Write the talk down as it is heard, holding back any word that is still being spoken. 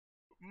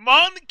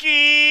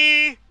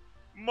Monkey!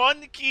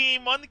 Monkey,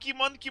 monkey,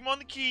 monkey,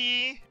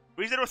 monkey!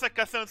 Wish there was a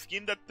custom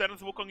skin that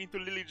turns Wukong into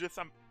literally just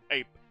some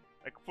ape.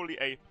 Like fully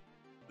ape.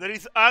 There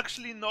is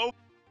actually no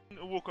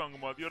Wukong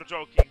mod, you're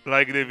joking.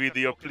 Like the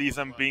video, please,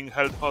 I'm being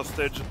held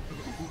hostage.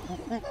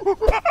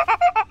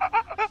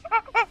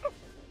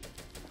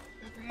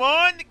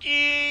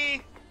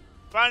 Monkey!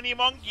 Funny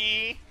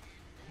monkey!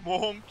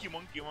 Monkey,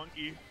 monkey,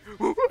 monkey.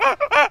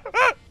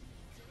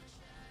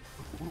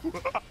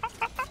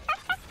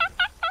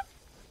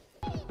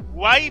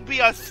 Why be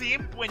a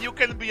simp when you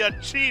can be a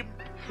chimp?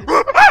 Is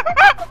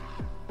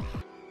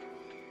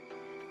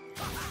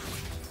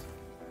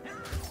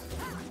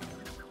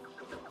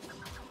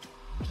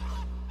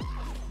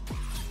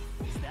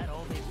that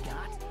all they've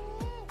got?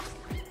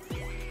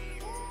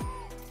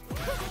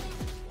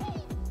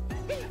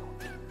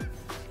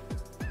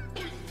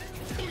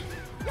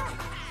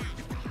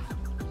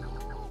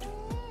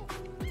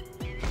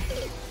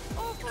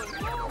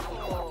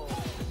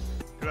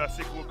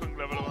 Classic Wukong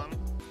level 1.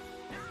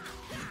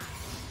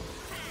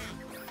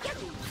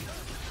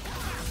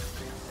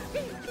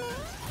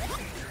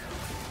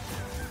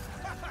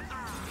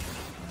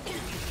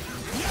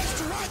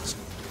 Yes, what?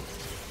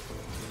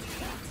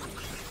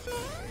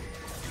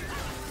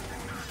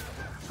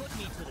 Put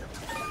me to the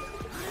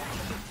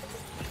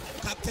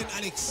Captain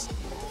Alex.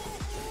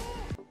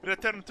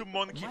 Return to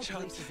monkey My chat.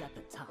 place is at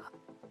the top.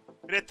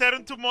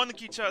 Return to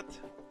monkey chat.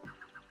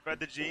 By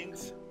the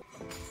Jinx.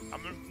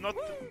 I'm not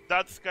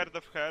that scared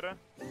of her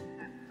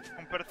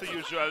compared to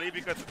usually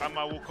because I'm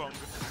a Wukong.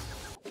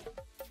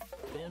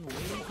 Been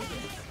waiting for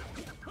this.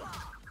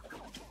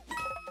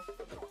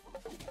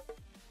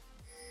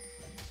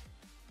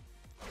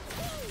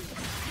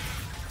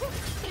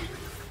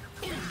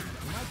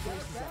 My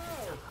place is at the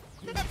top.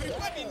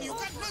 Everybody, you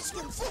got no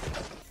food.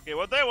 Okay,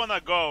 what do I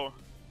wanna go?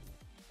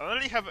 I don't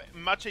really have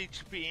much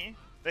HP.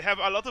 They have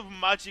a lot of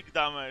magic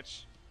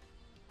damage.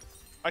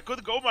 I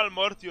could go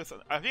Malmortius.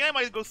 I think I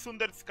might go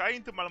Sunder Sky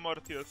into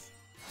Malmortius.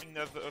 I think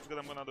that's what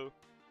I'm gonna do.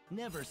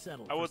 Never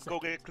settle. I would go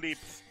get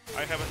Eclipse.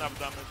 I have enough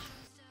damage.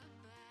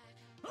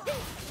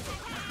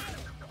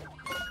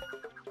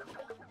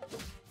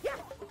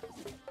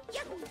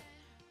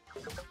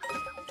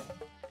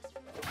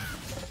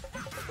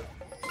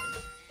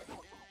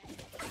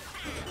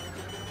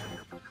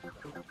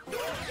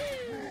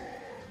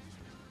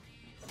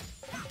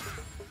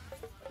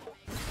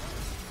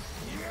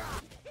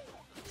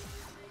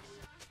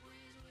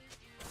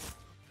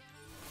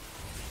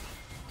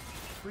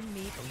 Bring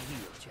me a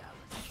real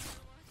challenge.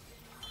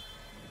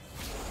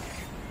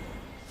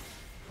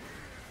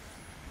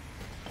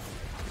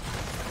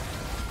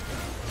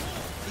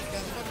 He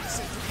does not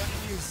listen to bad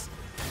news.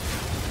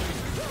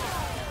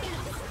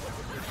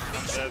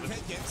 Nation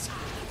vengeance.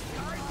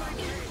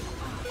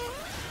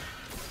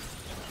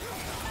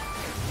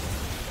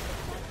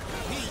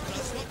 He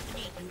does not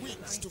need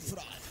wings to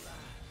fly.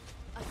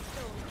 A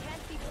stone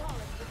can't be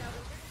polished without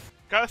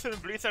a... Chaos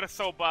and Blitz are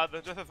so bad,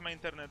 just as my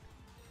internet.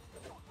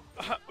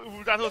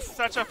 That was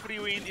such a free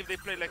win if they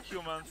play like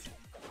humans.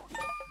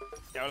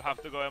 Yeah, I'll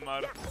have to go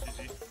MR.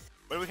 GG.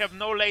 But we have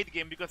no late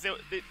game because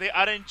they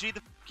RNG'd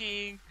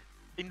fucking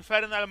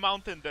Infernal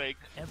Mountain Drake.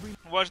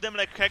 Watch them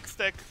like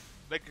Hextech,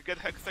 like get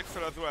Hextech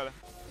as well.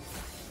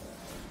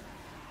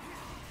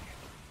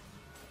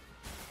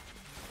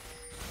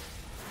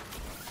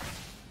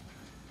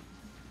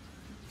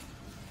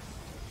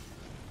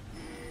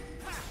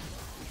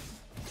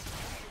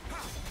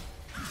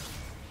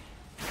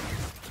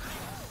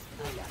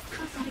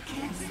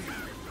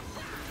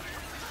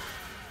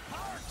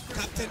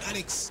 Captain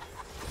Alex.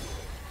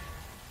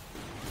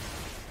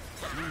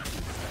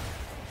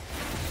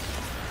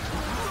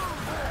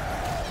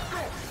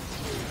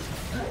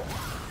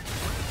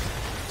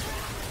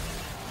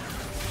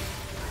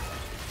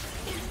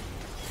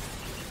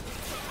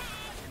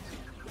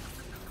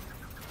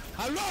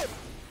 Hello.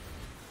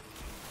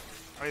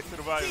 I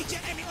survived.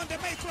 DJ Emmy on the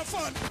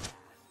microphone.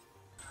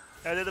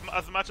 I did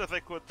as much as I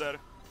could there.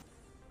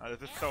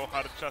 This is so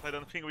hard, chat. I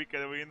don't think we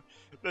can win.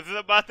 This is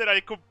a battle I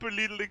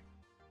completely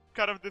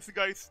carved this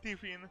guy's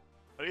teeth in.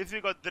 At least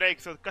we got Drake,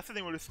 so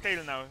custody will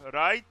scale now,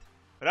 right?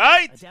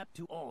 Right? Adapt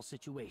to all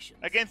situations.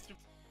 Against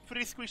four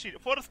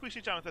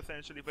squishy champs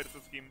essentially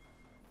versus him.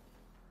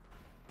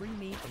 Bring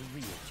me a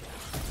real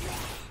challenge.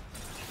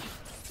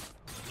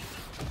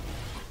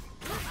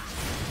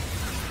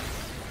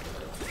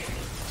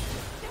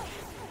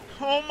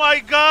 Oh my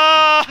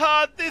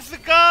god! This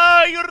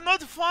guy! You're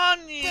not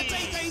funny! The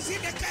tiger is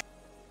in the car.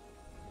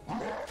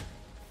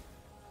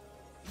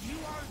 You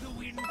are the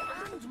wind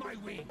and my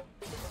wing.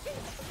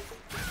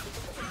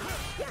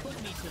 Put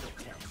me to the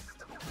test.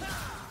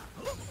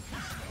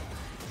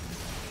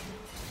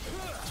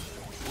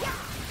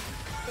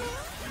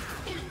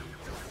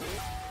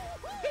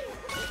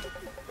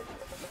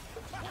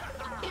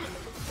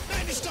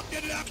 Man, stop the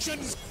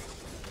reactions.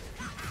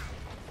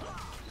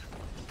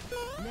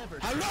 Never.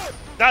 Hello.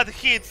 That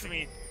hits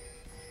me!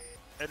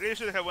 I really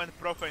should have went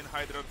Profane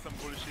Hydra or some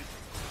bullshit.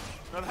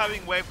 Not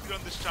having wave clear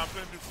on this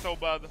champion is so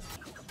bad.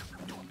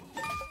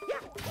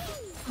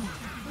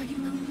 Are you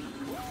lonely?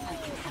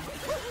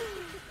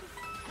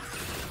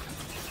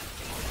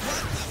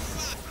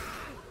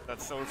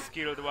 so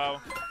skilled, wow.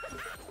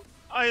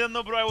 I don't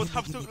know, bro, I would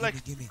have to like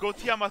go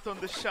Tiamat on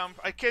this champ.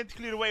 I can't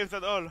clear waves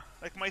at all.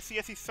 Like my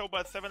CS is so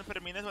bad, 7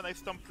 per minute when I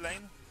stomp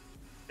lane.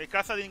 Okay,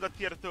 Kassadin got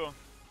tier 2.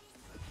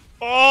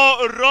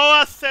 Oh,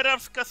 Roa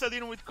Seraph's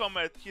Kassadin with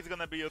Comet. He's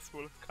gonna be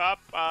useful.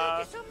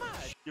 Kappa.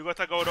 You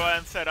gotta go Roa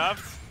and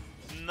Seraph.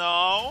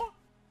 No.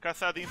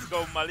 Kassadins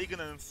go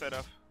Malignant and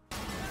Seraph.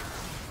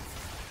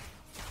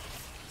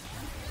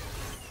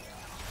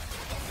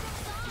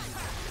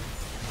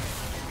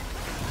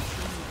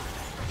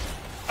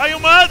 Are you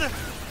mad?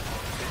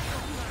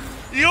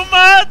 You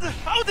mad?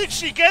 How did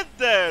she get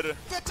there?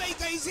 The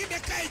tiger is in the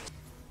cage.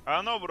 I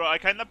don't know, bro. I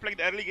kinda played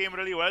the early game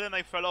really well and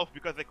I fell off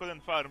because I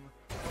couldn't farm.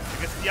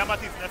 I guess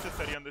Tiamat is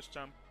necessary on this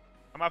champ.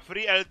 I'm a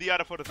free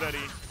LDR for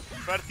Zeri.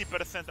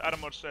 30%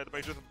 armor shed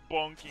by just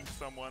bonking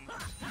someone.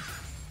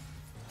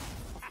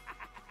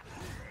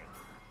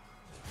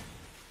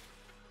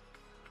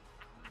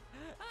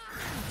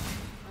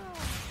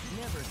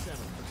 Never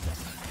settle for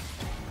second.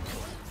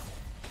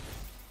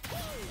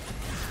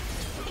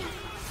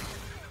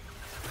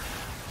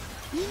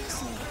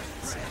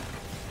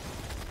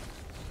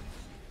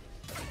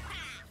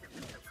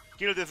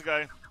 Kill this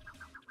guy.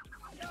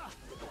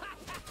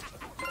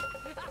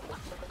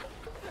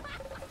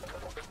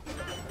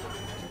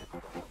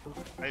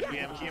 I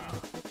BM him.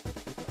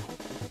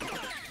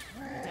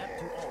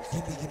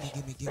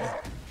 Gimme.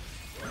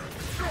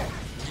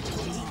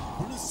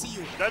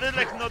 Lucio. That did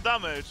like no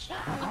damage.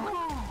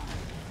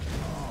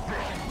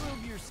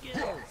 Prove your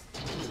skills.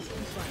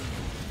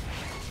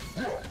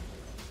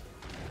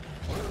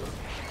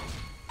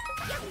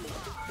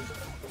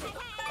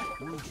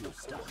 Would you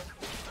stop?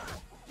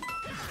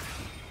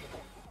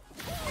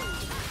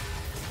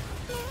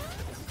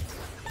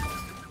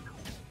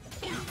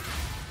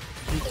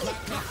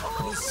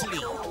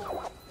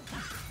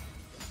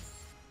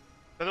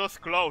 That was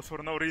close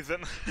for no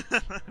reason.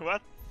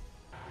 What?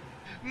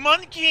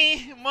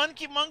 Monkey!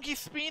 Monkey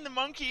spin!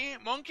 Monkey,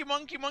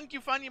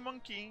 funny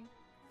monkey!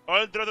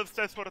 All Drututt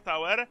stays for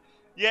tower.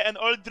 Yeah, and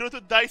all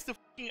Drututt dies to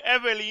fucking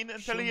Evelyn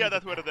and Talia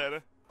that were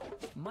there.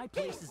 My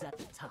place is at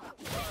the top.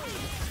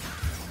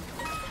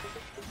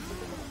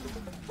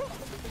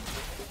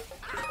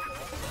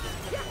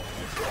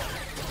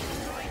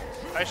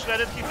 I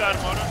shredded his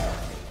armor.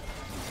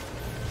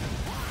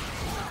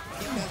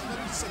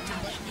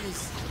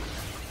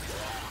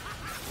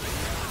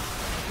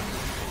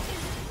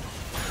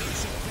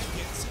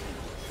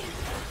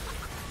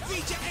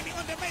 DJ Emmy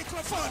on the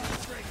microphone.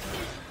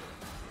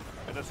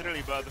 And that's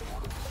really bad.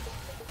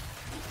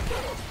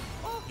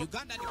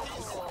 Uganda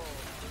defense.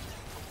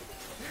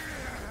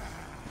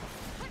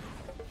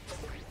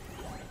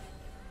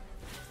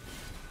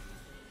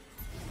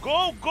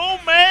 Go,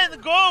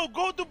 man!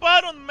 Go to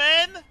Baron,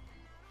 man!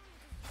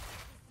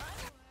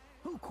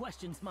 Who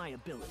questions my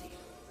ability?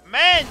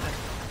 Man!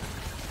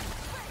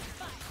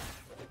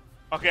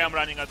 Okay, I'm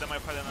running at them,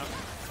 I've had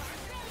enough.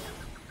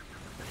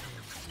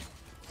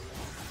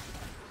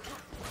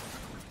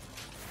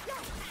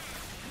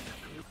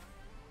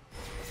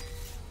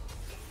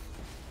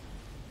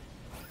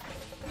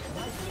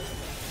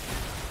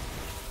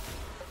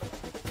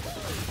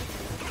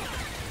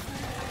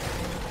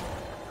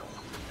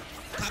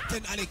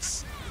 Captain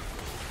Alex.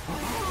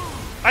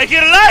 I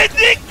hear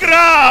lightning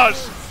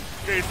crash!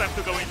 Okay, it's time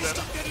to go in there.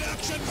 Stop the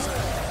reactions.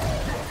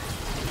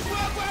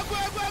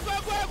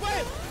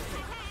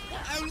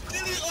 I will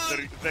kill you all.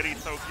 Very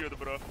so cute,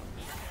 bro.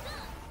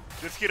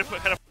 Just hear her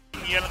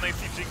f***ing yell and I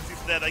see Jinx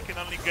is dead. I can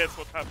only guess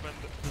what happened.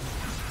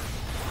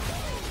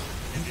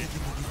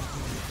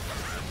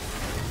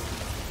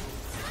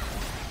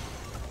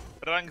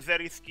 Rank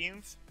Zeri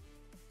skins.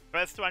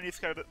 Best one is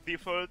her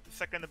default,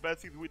 second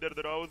best is Withered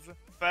Rose,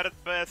 third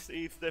best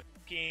is the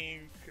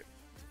f***ing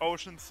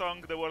Ocean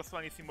Song, the worst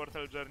one is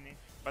Immortal Journey.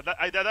 But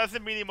that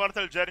doesn't mean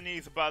Immortal Journey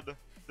is bad,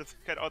 just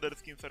her other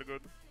skins are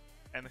good.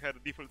 And her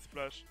default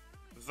splash.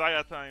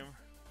 Xayah time.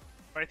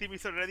 My team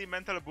is already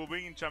mental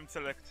boobing in champ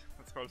select,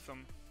 that's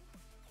wholesome.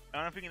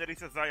 I don't think there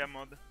is a Xayah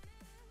mod.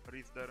 Or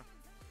is there?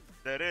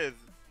 There is!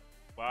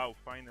 Wow,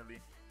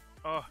 finally.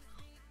 Oh,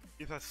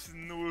 it's a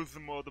snooze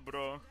mod,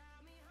 bro.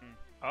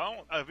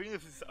 Oh, I think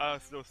this is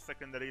those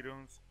secondary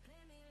runes.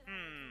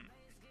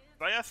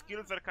 Xayah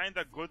skills are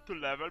kinda good to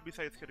level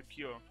besides her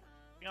Q. I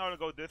think I will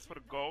go this for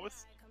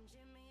Ghost.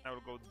 I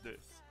will go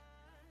this.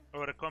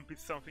 Or comp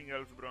is something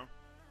else, bro.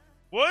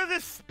 What is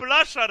this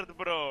splash art,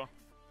 bro?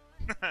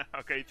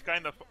 Okay, it's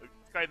kinda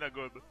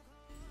good.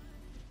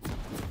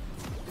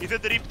 Is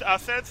it ripped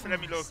assets? Let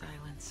me look.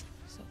 Silence,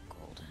 so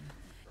golden.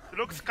 It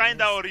looks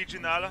kinda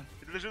original.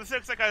 It just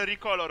looks like a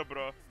recolor,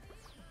 bro.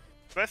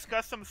 Best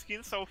custom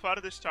skin so far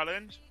this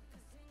challenge.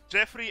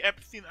 Jeffrey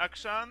Epstein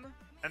action,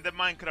 and the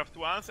Minecraft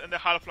ones, and the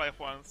Half-Life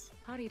ones.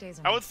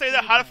 I would say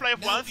the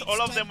Half-Life ones,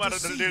 all of them are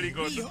really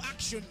good.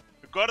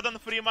 Gordon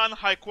Freeman,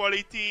 high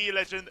quality,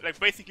 legend, like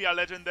basically a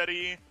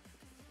legendary.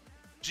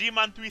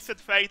 G-Man Twisted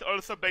Fate,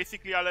 also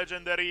basically a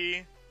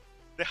legendary.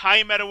 The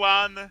Heimer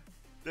one,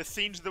 the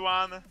Singed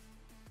one.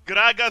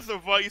 Graga's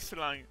voice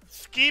line.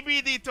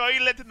 Skibidi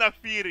Toilet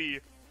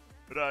Nafiri.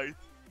 Right.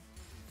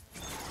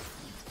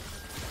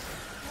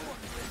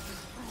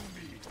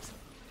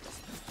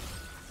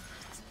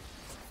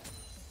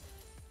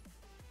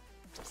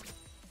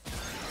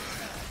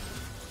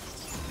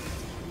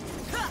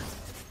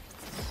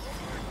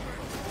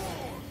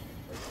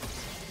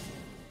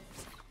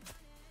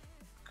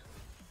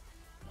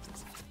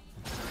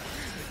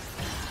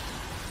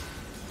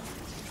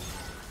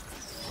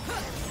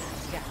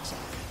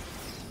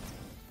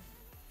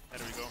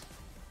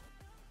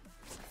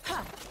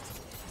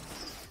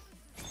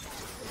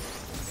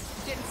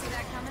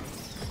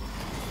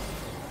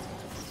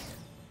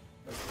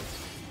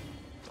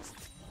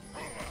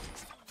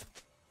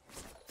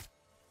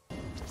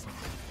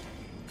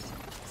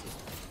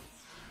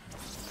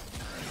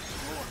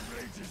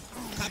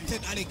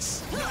 Captain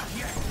Alex. This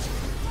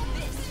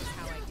is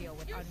how I deal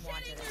with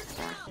unwanted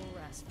attacks. Full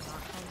rest when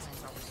our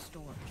homelands are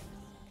restored.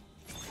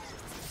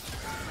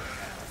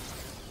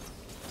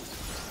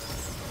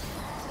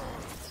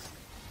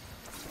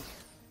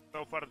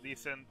 So far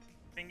decent.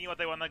 Thinking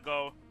what I wanna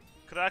go.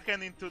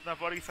 Kraken into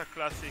Navori is a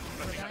classic.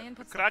 Rebellion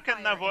puts the Kraken,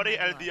 fire in Navori,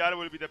 my blood. LDR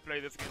will be the play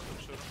this game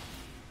for sure.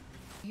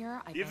 Here,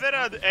 I Is don't there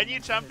have the any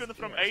momentum champion his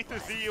from ears A to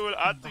like. Z you will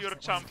add to Unless your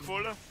it champ wants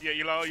pool? Yeah,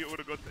 Ilau, you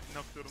Urgot,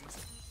 Nocturne.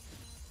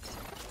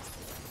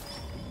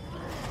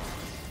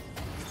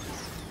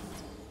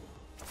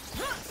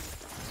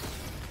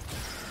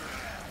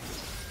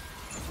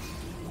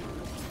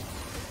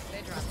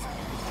 They drop.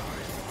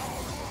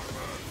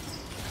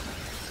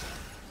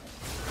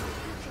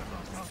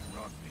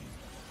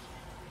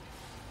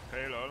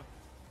 Okay, lol.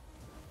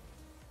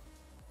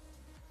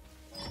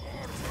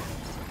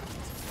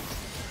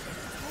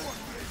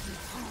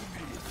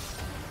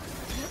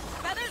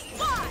 Feathers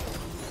fly!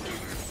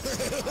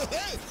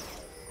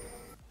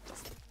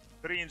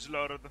 Cringe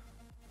lord.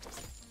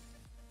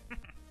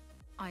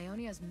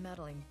 Ionia's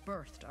meddling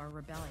birthed our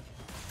rebellion.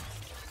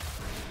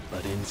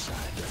 But inside,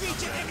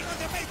 Feature Emmy on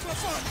the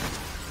microphone.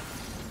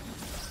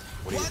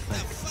 What the I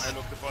fuck?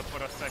 looked bot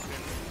for a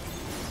second.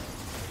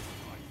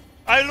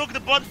 I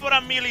looked bot for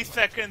a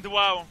millisecond,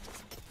 wow.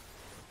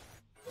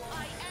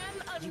 I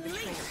am You betray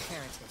unleashed. your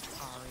heritage,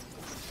 Ari.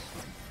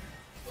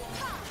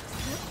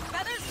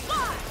 Feathers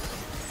fly!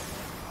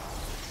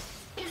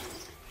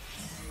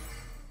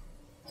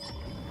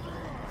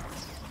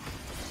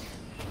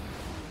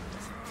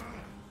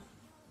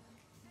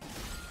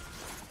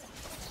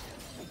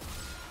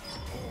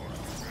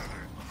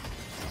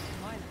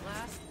 My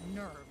last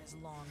nerve is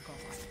long gone.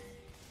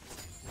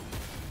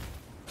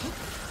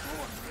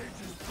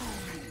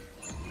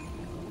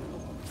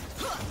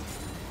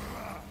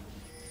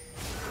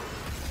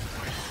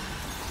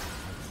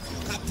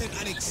 Captain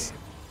Alex.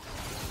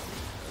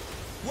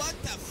 What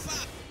the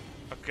fuck?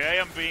 Okay,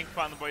 I'm being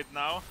fanboyed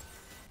now.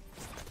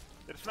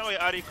 There's no way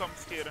Ari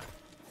comes here.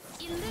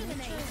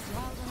 Illuminate.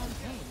 Wild and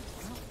untamed,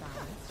 not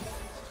bad.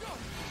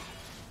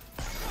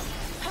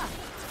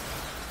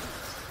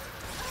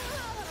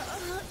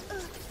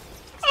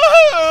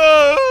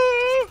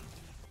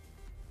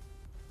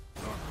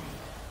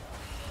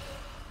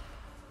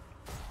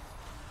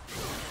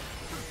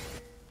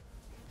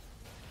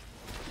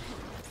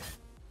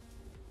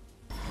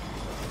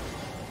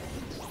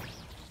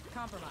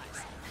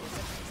 Compromise.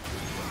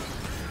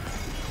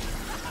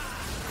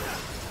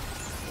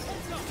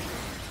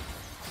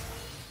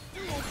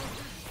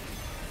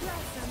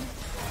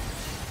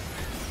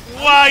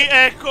 Why,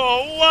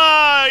 Echo?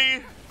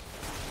 Why?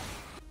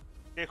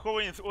 Okay, who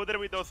wins? Udder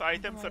with those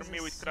items or me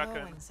with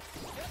Kraken?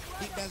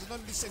 He does not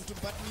listen to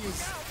bad news.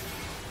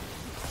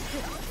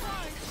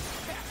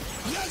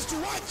 He has to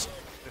watch.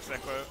 This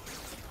Echo.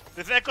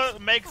 This Echo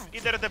makes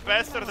either the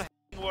best or the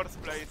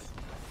worst plays.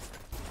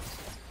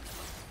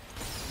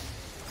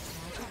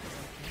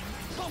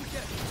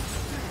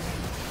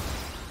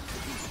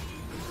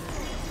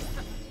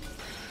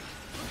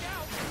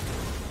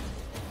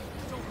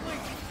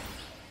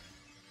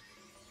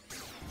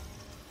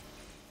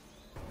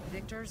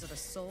 Victors of the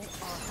soul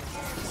are.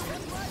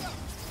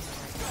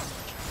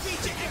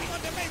 Feature Emmy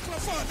on the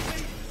microphone.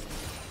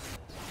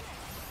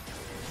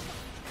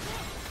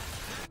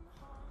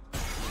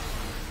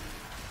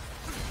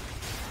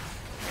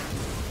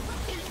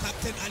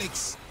 Captain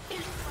Alex.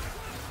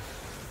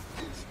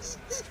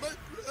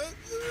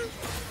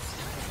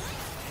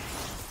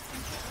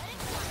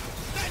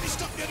 Daddy,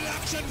 stop your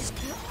reactions.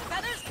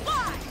 Feathers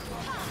fly!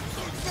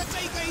 The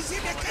tiger is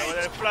in the Oh, cage.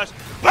 that flash.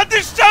 But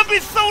this champ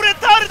is so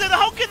retarded!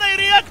 How can I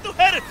react to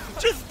her?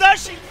 Just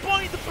dashing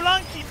point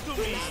blank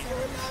into me!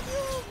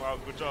 Wow,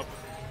 good job.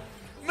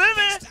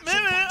 Meme!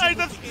 I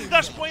just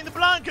dash point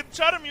blank and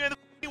charm you and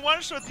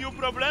one shot you,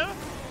 problem?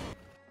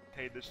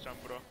 Hate this champ,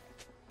 bro.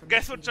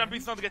 Guess what champ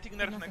is not getting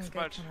nerfed next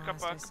patch?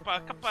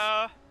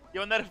 Kappa.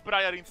 Yo, nerf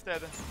Briar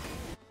instead.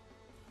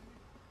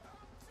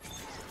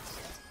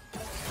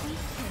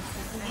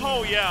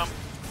 Oh yeah.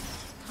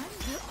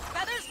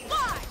 Feathers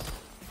fly!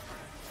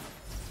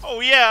 Oh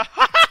yeah!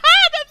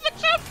 That's the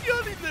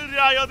champion in the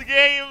Riot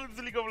Games,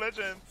 League of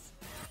Legends.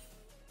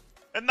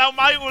 And now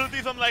my ult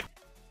is on like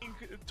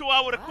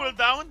 2-hour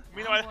cooldown.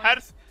 Meanwhile,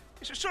 hers,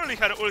 surely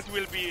her ult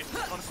will be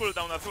on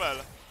cooldown as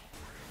well.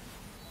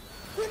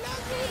 We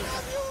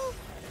love you.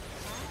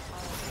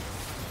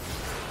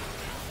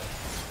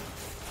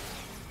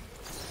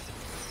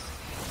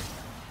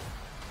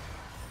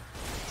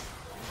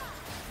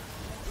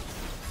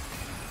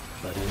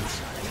 but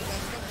inside, He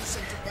does not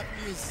listen to bad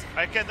news.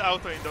 I can't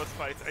auto in those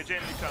fights. I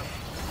genuinely can't.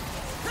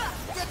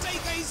 The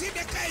tiger is in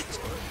the cage.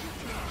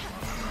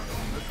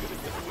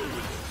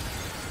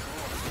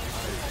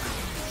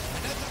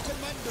 Another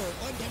commando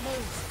on the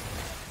move.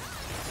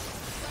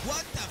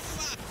 What the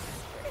fuck?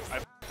 I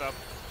f***ed up.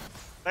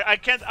 I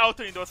can't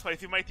auto in those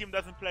fights if my team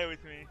doesn't play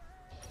with me.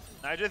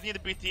 I just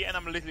need BT and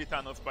I'm literally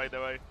Thanos, by the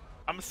way.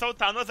 I'm so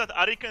Thanos that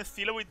Ari can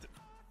steal with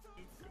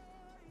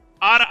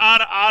R.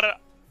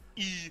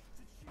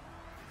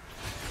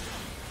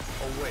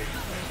 oh wait,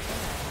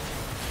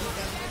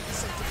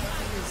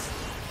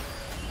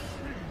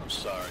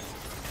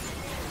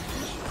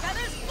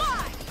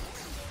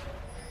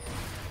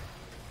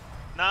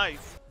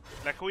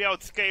 we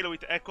outscale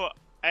with Echo,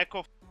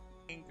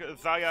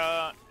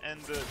 Xayah,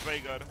 and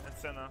Veigar and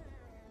Senna.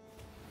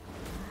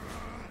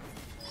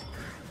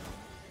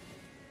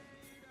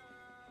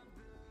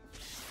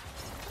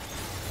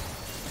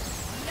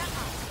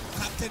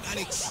 Captain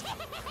Alex.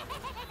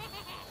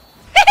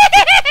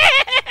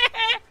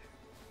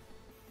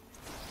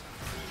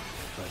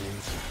 But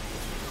inside.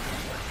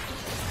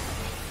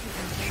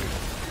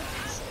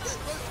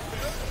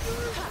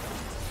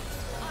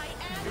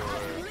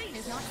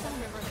 Is not some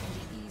river that can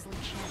be easily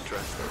channeled.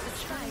 Trust them.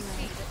 It's a trying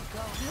sea that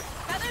go.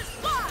 Feathers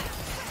fly!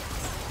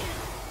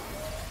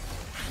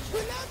 We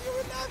love you,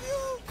 we love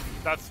you.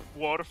 That's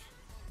Worf.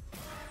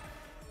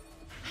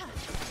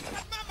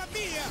 Mamma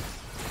mia.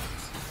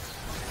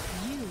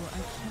 You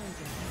are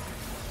Kelvin.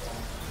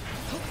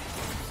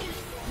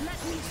 Let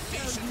me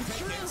show you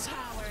true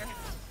power.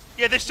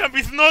 Yeah, this jump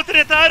is not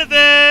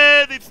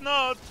retarded! It's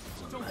not!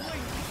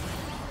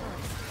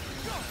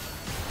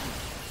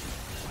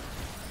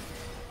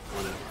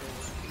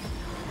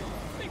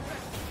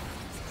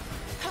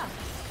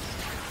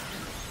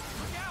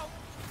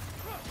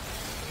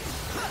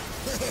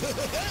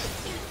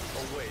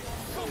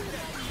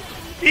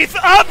 It's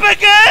up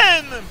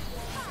again!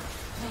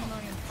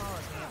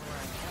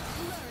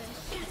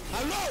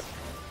 Hello.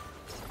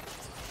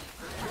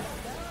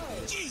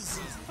 Jesus.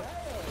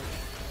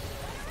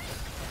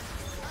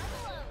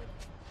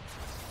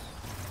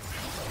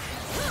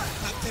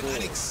 Captain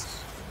Alex.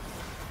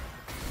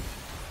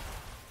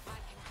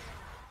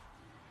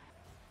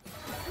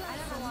 I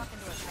never walk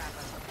into a trap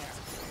unprepared.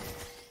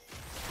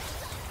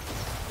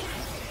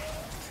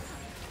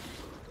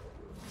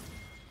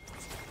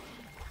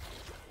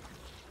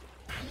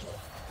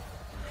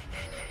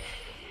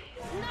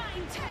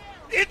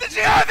 She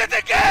has it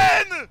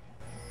again!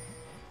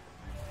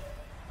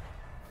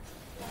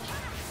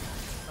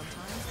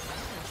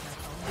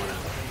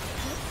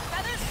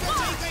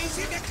 Tiger is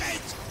in the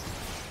cage.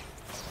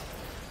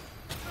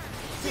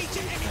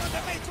 Feature anyone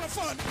the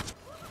microphone.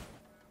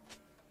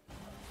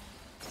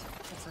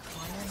 It's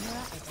recliner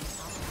here. I can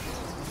stop it.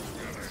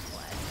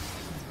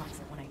 Loves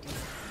it when I do.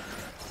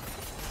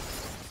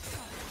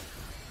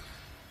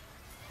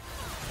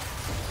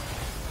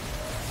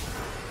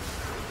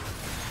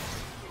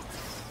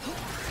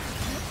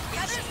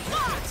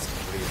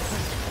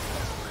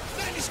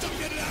 Stop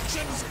your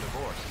reactions.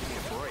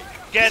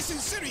 Get This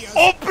is serious.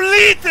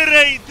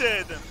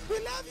 obliterated! We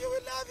love you, we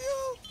love you.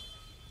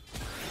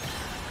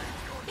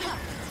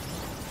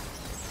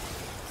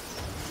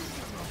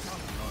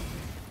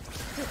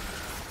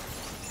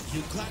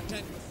 You got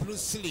that,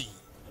 Bruce Lee.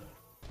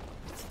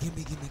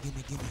 Gimme, gimme,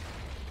 gimme, gimme.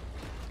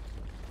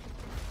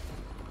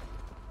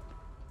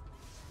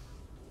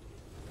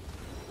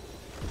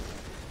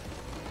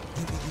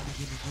 Gimme, gimme,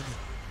 gimme, gimme.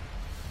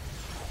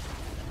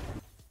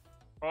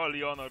 All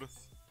the honors.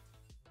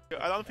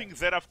 I don't think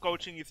Xerath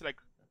coaching is like...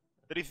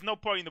 There is no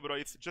point, bro.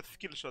 It's just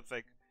skill shots.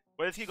 Like,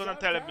 what is he gonna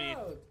tell me?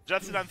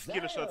 Just land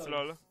skill shots,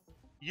 lol.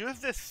 Use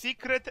the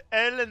secret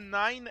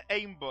L9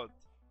 aimbot.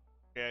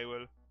 Okay, I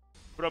will.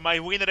 Bro, my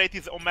win rate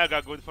is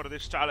omega good for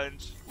this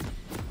challenge.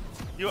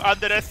 You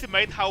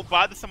underestimate how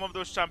bad some of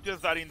those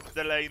champions are in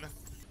the lane.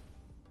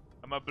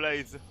 I'm a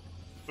Blaze.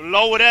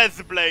 Low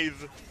res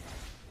Blaze.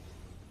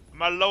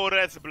 I'm a low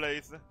res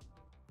Blaze.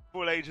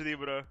 Full HD,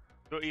 bro.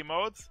 Do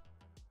emotes?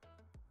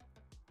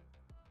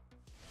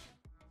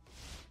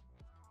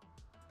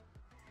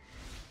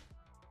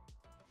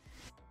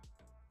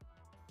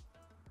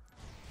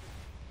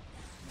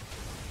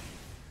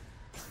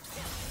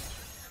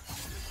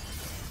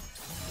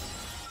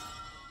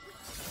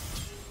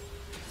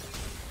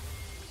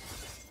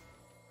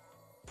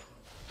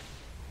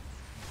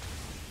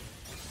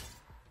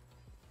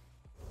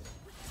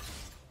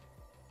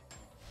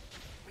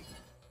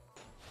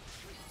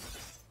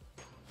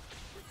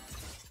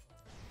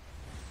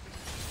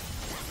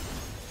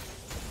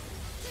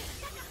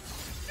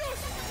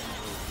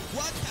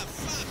 What the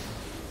fuck?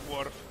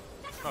 Worf.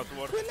 Not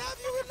Worf. We love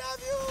you, we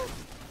love you.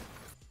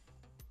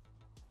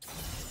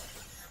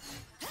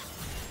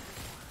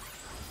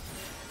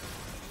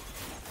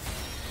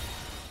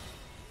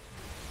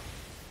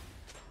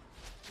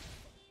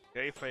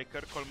 Okay,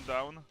 Faker, calm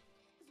down.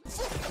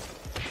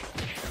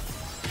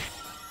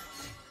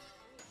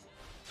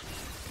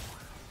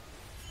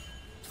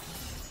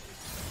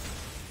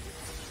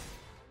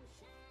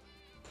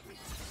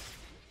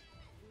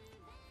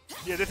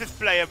 Yeah, this is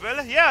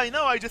playable. Yeah, I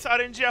know, I just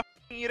RNG a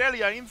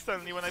Irelia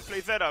instantly when I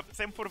play Xerath.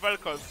 Same for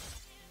Vel'Koz.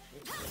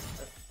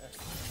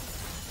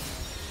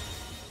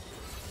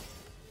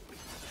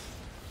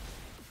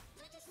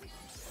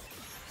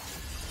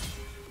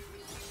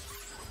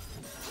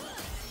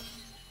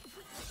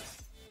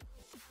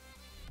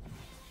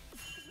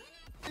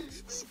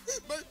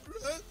 My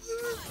brother.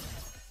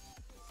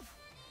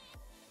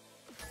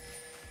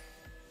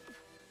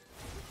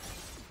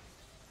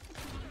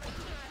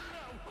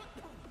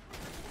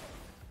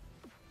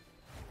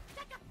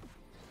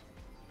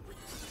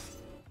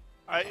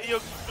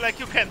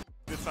 You can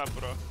this up,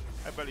 bro.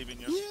 I believe in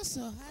you. You're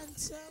so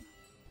handsome.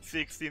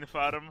 16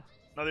 farm.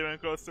 Not even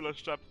close to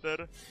last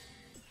chapter.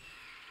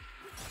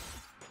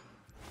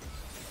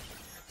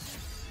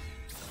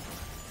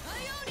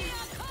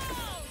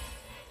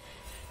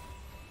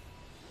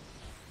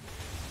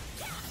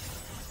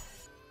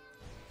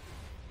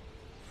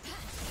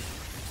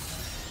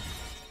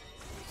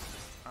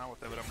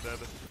 Whatever, I'm dead.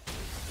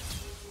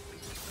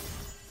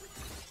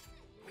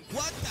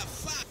 What the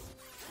fuck?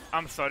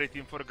 I'm sorry,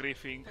 team, for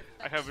griefing.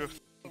 I have your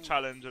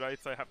challenge, right?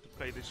 So I have to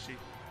play this shit.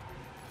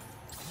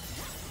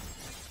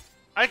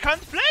 I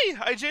can't play!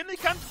 I genuinely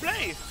can't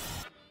play!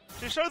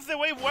 She shows the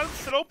wave one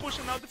slow push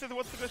and now this is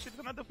what she's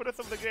gonna do for the rest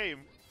of the game.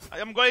 I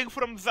am going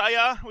from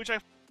Xayah, which I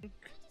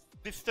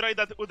destroyed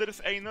that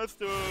Udder's anus,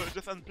 to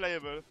just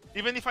unplayable.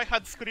 Even if I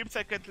had scripts,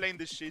 I can't lane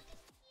this shit.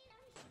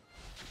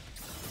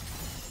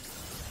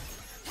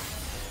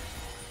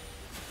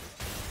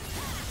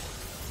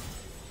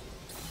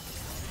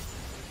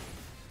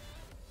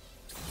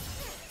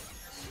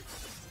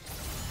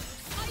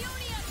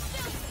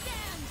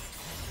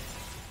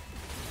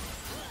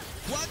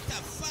 What the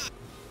fuck?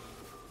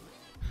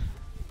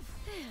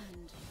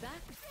 And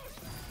back.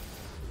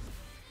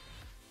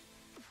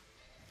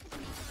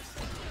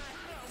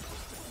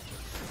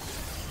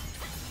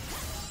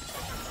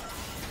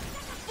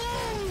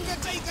 The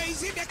tiger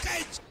is in the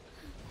cage!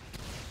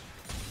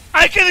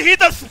 I can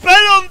hit a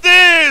spell on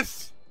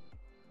this!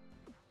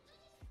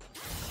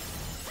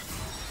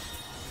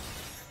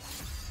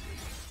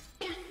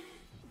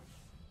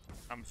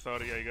 I'm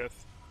sorry, I guess.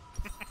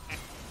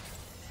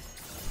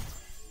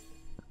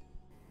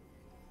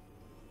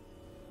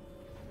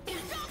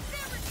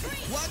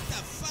 What the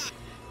fuck?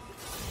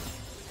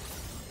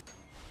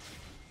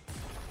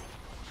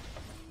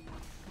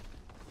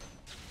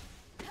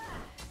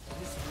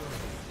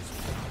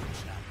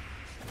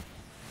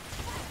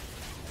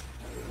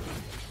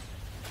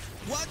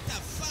 What the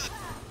fuck?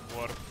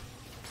 War.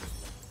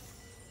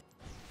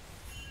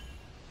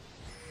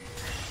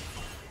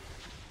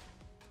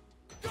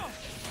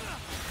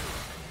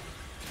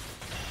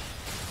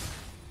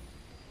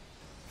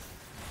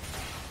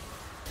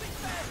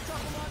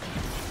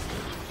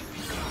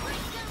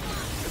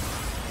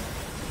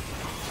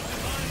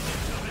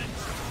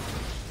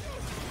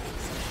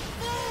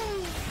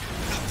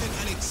 Captain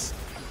Alex.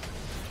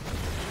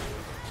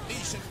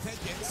 Nation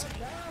vengeance.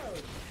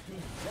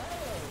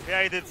 Yeah,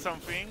 I did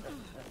something.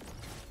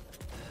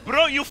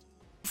 Bro, you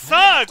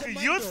suck!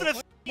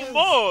 Useless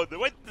mod!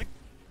 What the...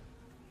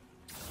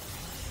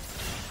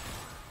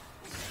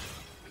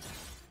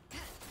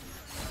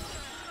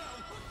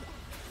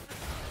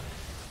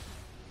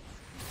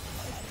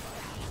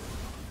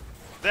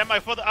 Damn, I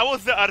thought I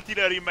was the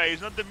artillery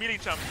mage, not the melee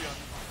champion.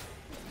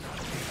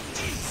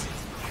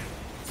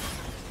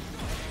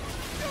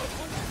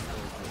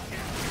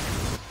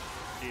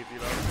 Easy,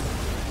 love.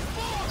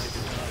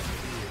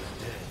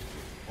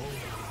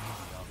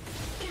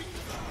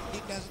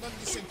 It does not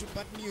listen to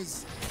bad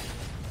news.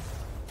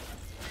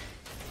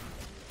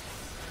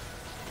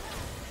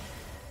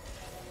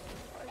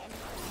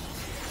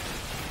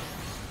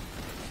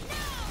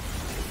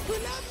 We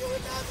love you, we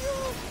love you!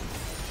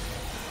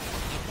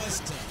 A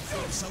master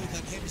from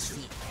Southern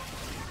Hemisphere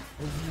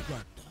of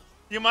Uganda.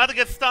 You might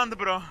get stunned,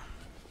 bro.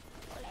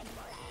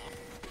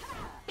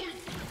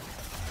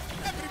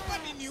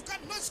 Everybody in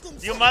Uganda must come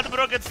You mad,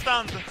 bro, get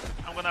stunned.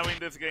 I'm gonna win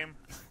this game.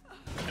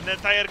 And the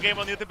entire game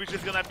on YouTube is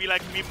just gonna be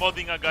like me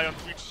modding a guy on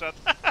Twitch chat.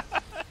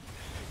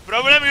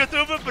 Problem,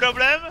 YouTube?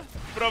 Problem?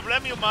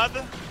 Problem, you mad?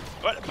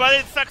 But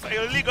it sucks, I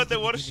only got the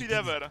worst shit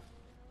ever.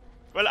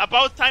 Well,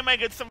 about time I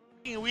get some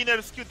f***ing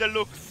winner's Q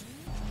deluxe.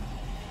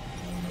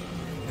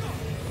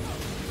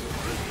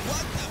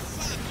 What the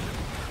fuck?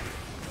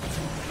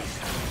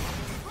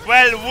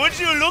 Well, would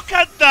you look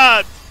at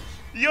that?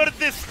 Your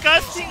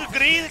disgusting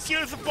greed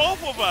kills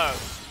both of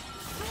us.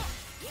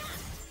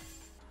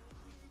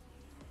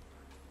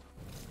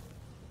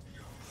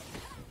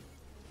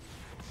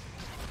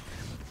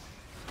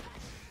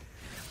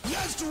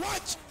 Yes, to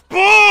watch!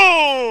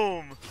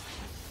 Boom!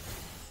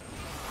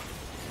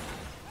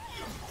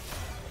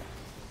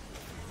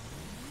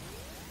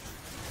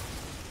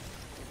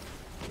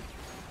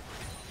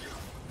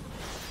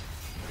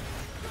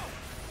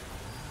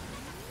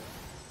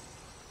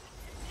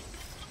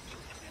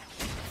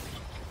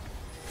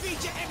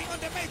 VJ Emmy on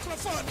the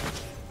microphone!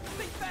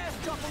 Think fast,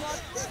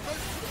 Chocolate!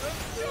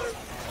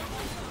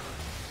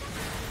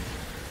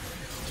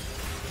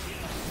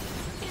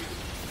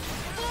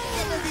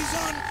 The movie's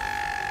on!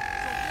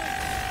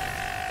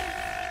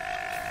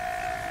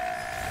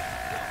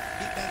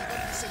 It does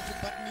not listen to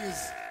bad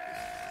news.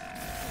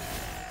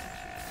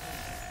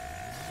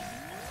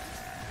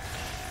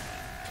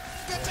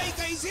 The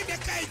tiger is in the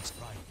cage!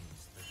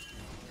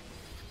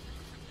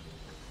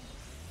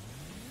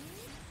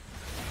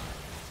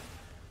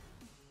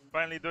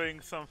 Finally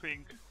doing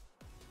something.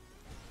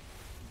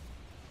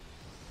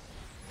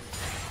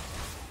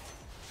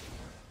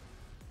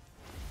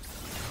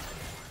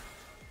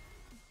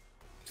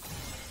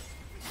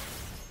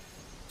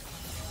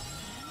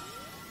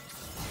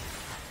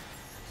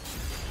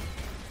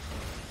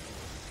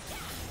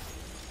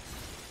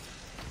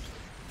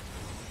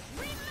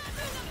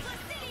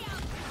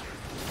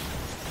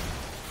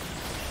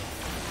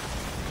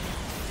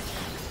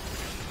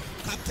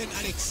 Captain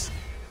Alex.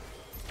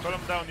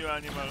 Calm down, you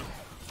animal.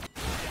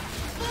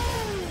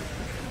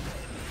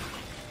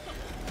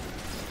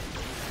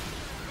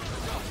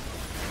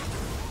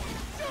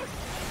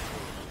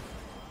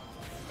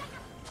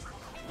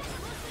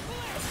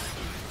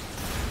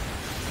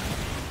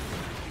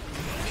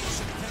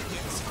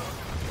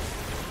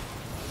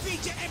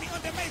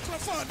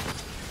 microphone!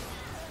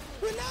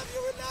 We love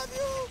you, we love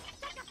you!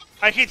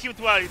 I hit him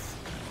twice.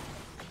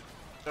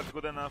 That's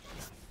good enough.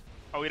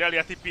 Oh, we really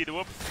ATP'd,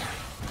 whoops.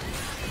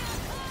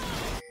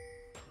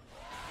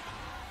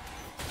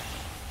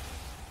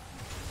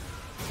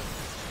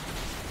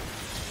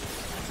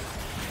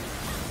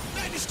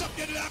 Man, stop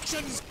your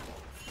actions!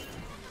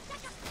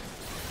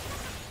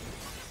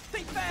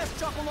 Think fast,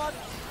 Chocolate!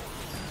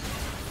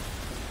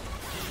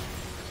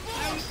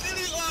 I'm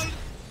really on!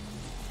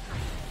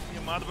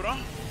 You mad, bro?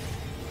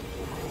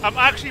 I'm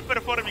actually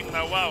performing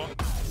now, wow.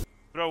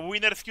 Bro,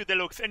 winner's Q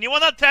Deluxe. And you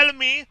wanna tell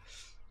me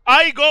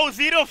I go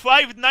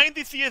 0-5,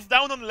 90 CS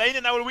down on lane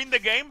and I will win the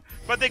game?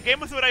 But the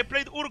games where I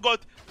played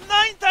Urgot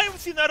 9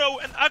 times in a row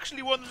and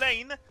actually won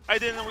lane, I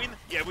didn't win?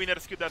 Yeah,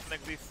 winner's Q doesn't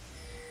exist.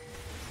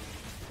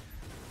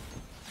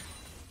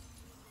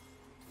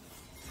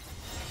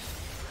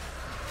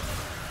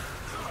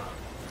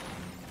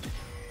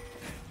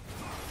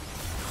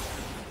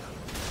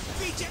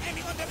 Feature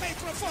any on the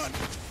microphone!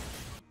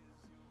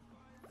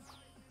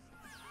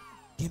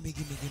 Gimme.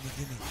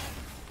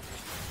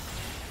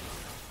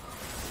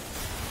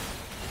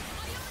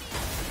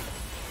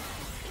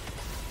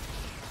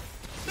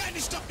 Man,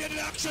 stop your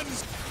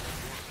actions!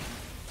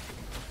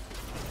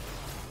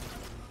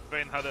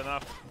 Vayne had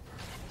enough.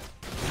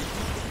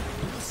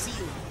 I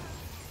see you.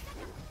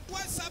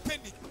 What's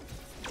happening?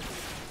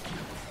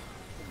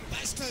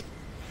 Bastard!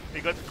 He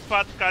got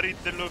fat carried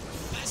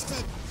Deluxe.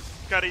 Bastard!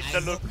 Carried I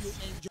hope Deluxe. you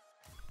enjoy.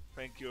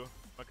 Thank you,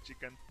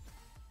 McChicken.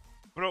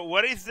 Bro,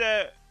 where is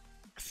the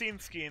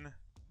Xin skin?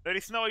 There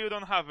is no way you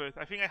don't have it.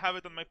 I think I have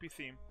it on my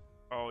PC.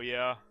 Oh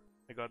yeah,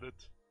 I got it.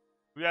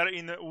 We are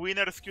in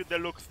Winner's Q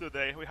Deluxe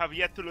today. We have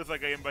yet to lose a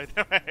game, by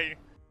the way.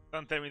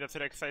 Don't tell me that's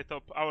Rek'Sai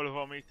top. I will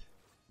vomit.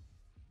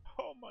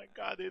 Oh my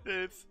god, it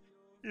is.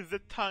 It's the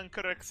tank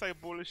Rek'Sai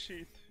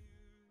bullshit.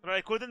 But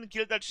I couldn't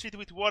kill that shit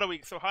with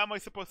Warwick, so how am I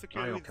supposed to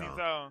kill it with Xin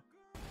Zhao?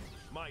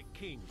 My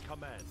king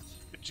commands.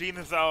 Jhin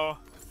Zhao.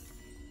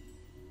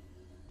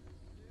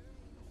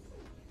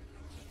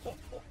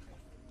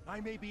 I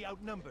may be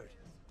outnumbered.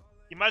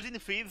 Imagine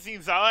if it's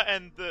Xin Zhao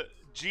and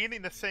Jhin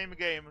in the same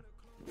game.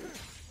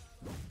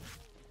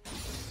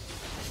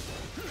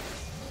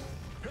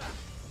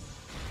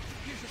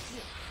 Here's a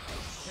tip.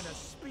 Can a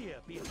spear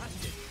be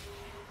hunted?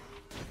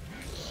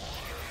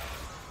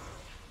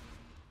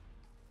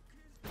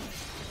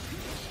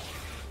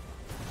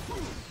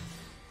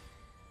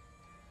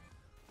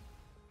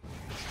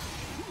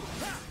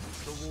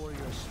 The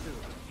warrior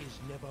spirit is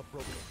never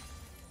broken.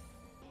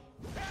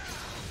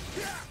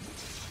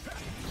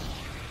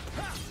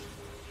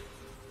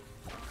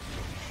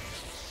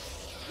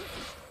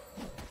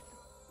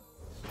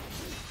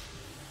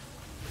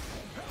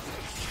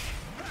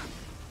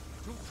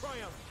 To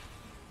triumph.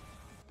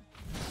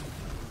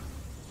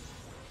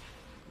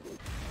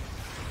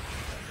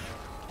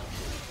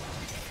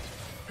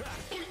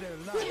 Their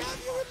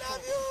lives We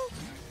love you!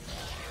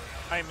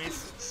 I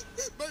missed.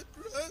 My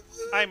brother!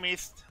 I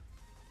missed.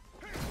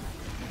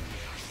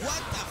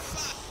 What the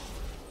fuck?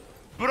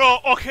 Bro,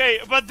 okay,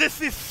 but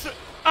this is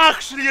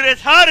actually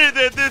retarded.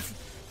 This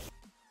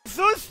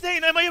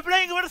sustain. Am I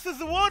playing versus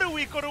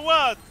Warwick or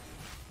what?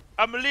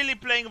 I'm really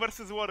playing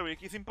versus Warwick.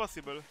 It's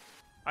impossible.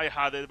 I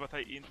had it, but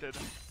I inted.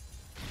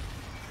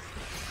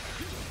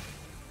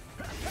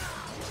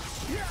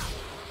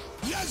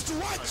 Yes, to Oh,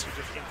 what? she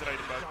just int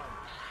right back.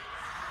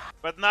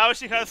 But now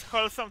she has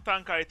wholesome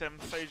tank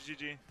items, so it's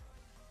GG.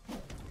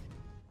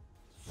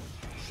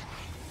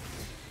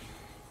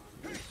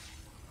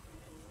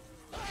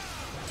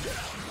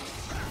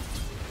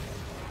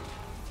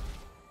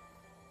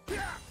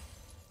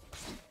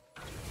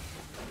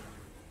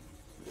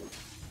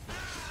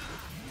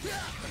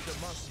 The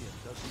Demacian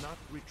does not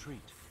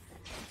retreat.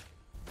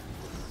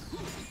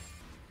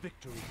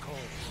 Victory calls.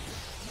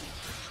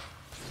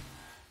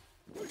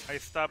 I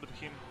stabbed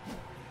him.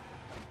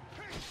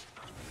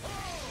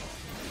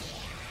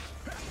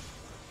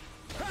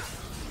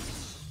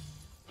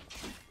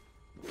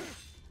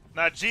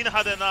 Nah, Jhin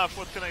had enough,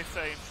 what can I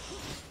say?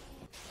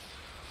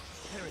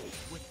 Perish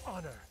with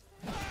honor.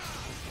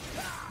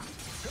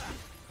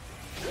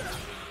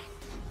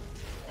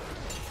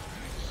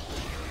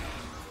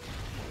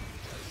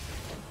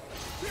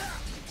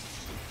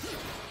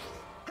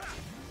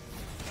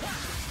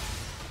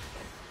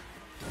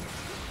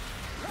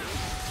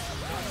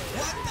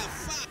 What the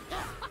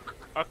fuck?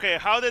 Okay,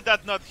 how did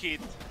that not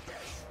hit?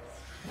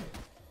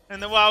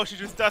 And wow, she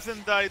just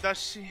doesn't die,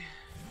 does she?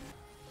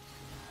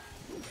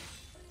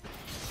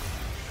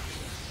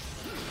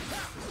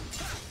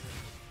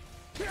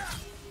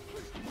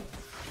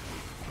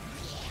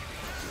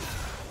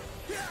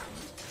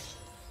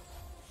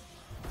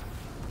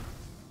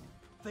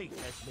 Fate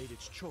has made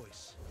its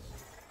choice.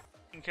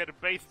 And her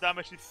base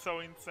damage is so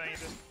insane.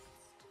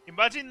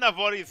 Imagine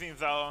Navori Xin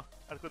Zhao.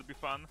 That could be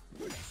fun.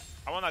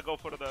 I wanna go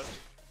for that.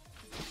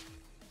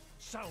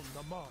 Sound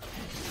the mark.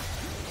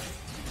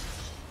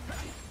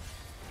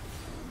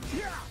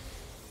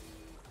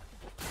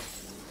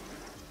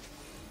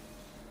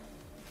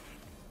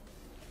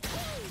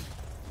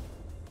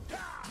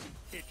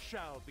 It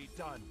shall be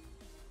done.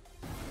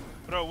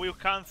 Bro, we'll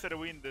cancer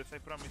win this, I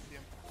promise you.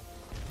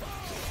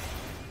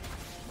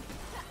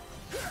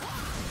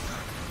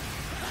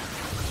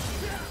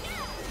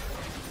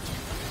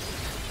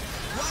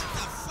 What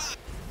the fuck?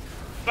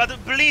 But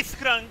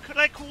Blitzcrank,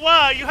 like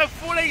why? You have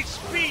full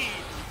HP!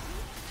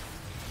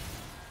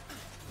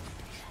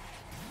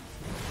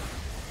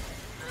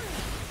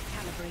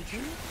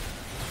 Calibrating.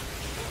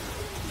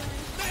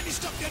 Man,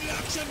 stop the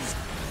reactions!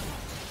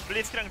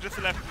 Blitzcrank just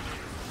left me.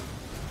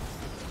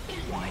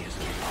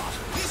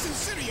 This is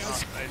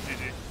serious! Nice,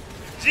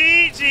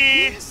 GG!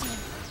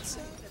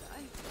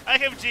 I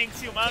have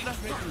Jinx, you man.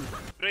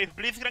 Bro, if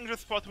Blitzcrank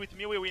just fought with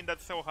me, we win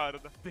that so hard.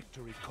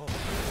 Victory call.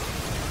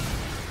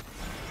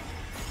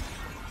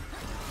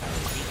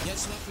 We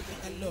just not to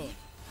get alone.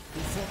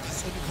 We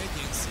focus on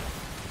obedience.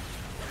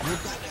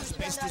 Uganda's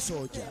best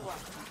soldier.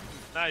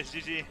 Nice,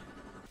 GG.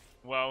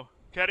 Wow.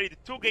 Carried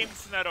 2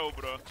 games in a row,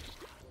 bro.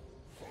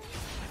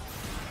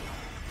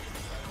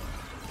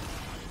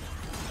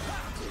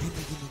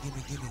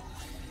 Gimme.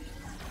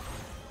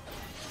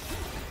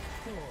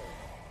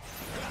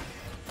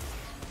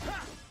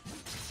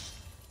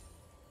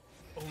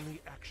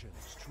 Only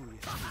actions truly.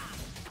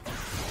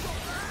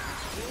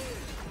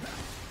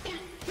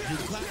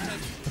 Uganda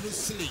plus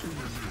sleep.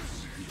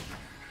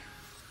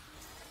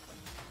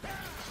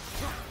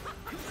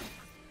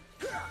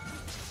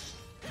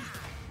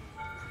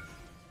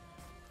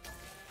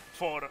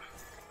 Four.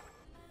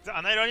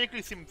 And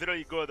ironically seems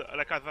really good,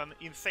 like as an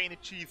insane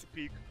cheese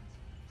pig.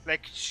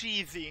 Like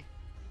cheesy.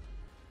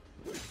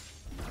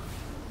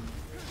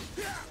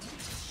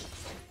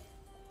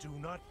 Do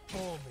not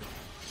bore me.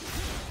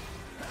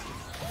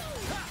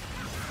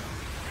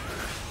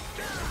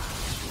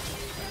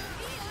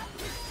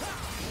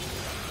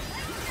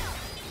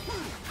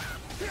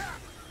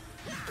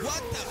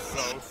 What the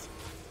fuck? Close.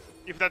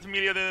 If that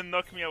Milio didn't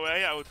knock me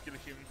away, I would kill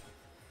him.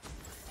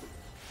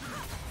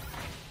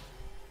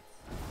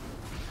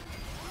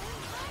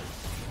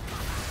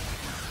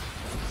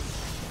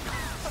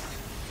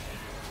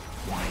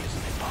 Why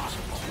isn't it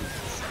possible?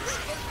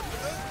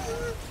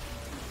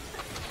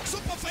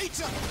 Super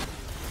fighter!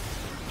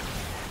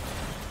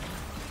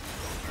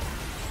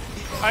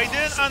 I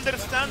didn't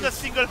understand a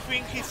single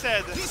thing he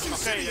said. This is Okay.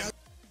 serious.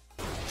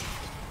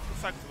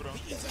 Sucks, bro.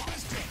 It's a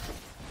best.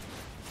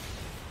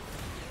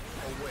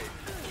 Oh wait.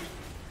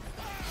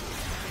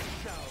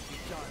 Shall be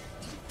done.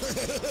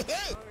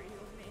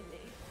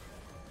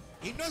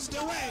 He knows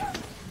the way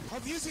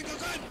of using a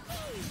gun.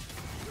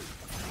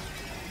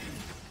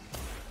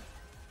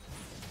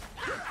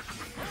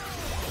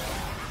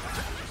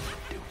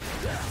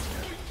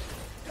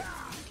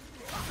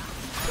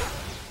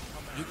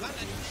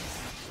 Uganda.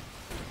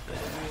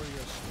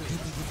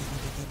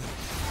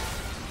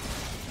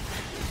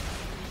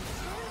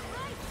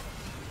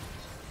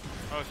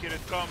 Oh, here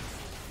it comes.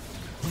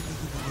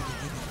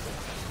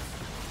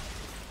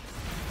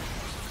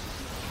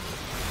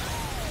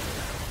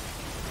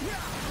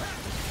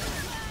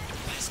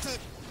 Bastard.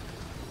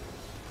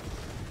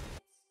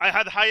 I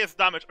had highest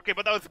damage. Okay,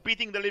 but I was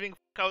beating the living f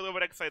out of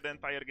Xayah the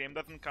entire game.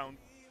 Doesn't count.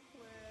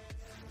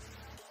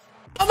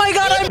 Oh my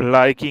god,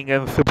 Liking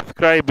and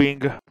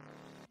subscribing.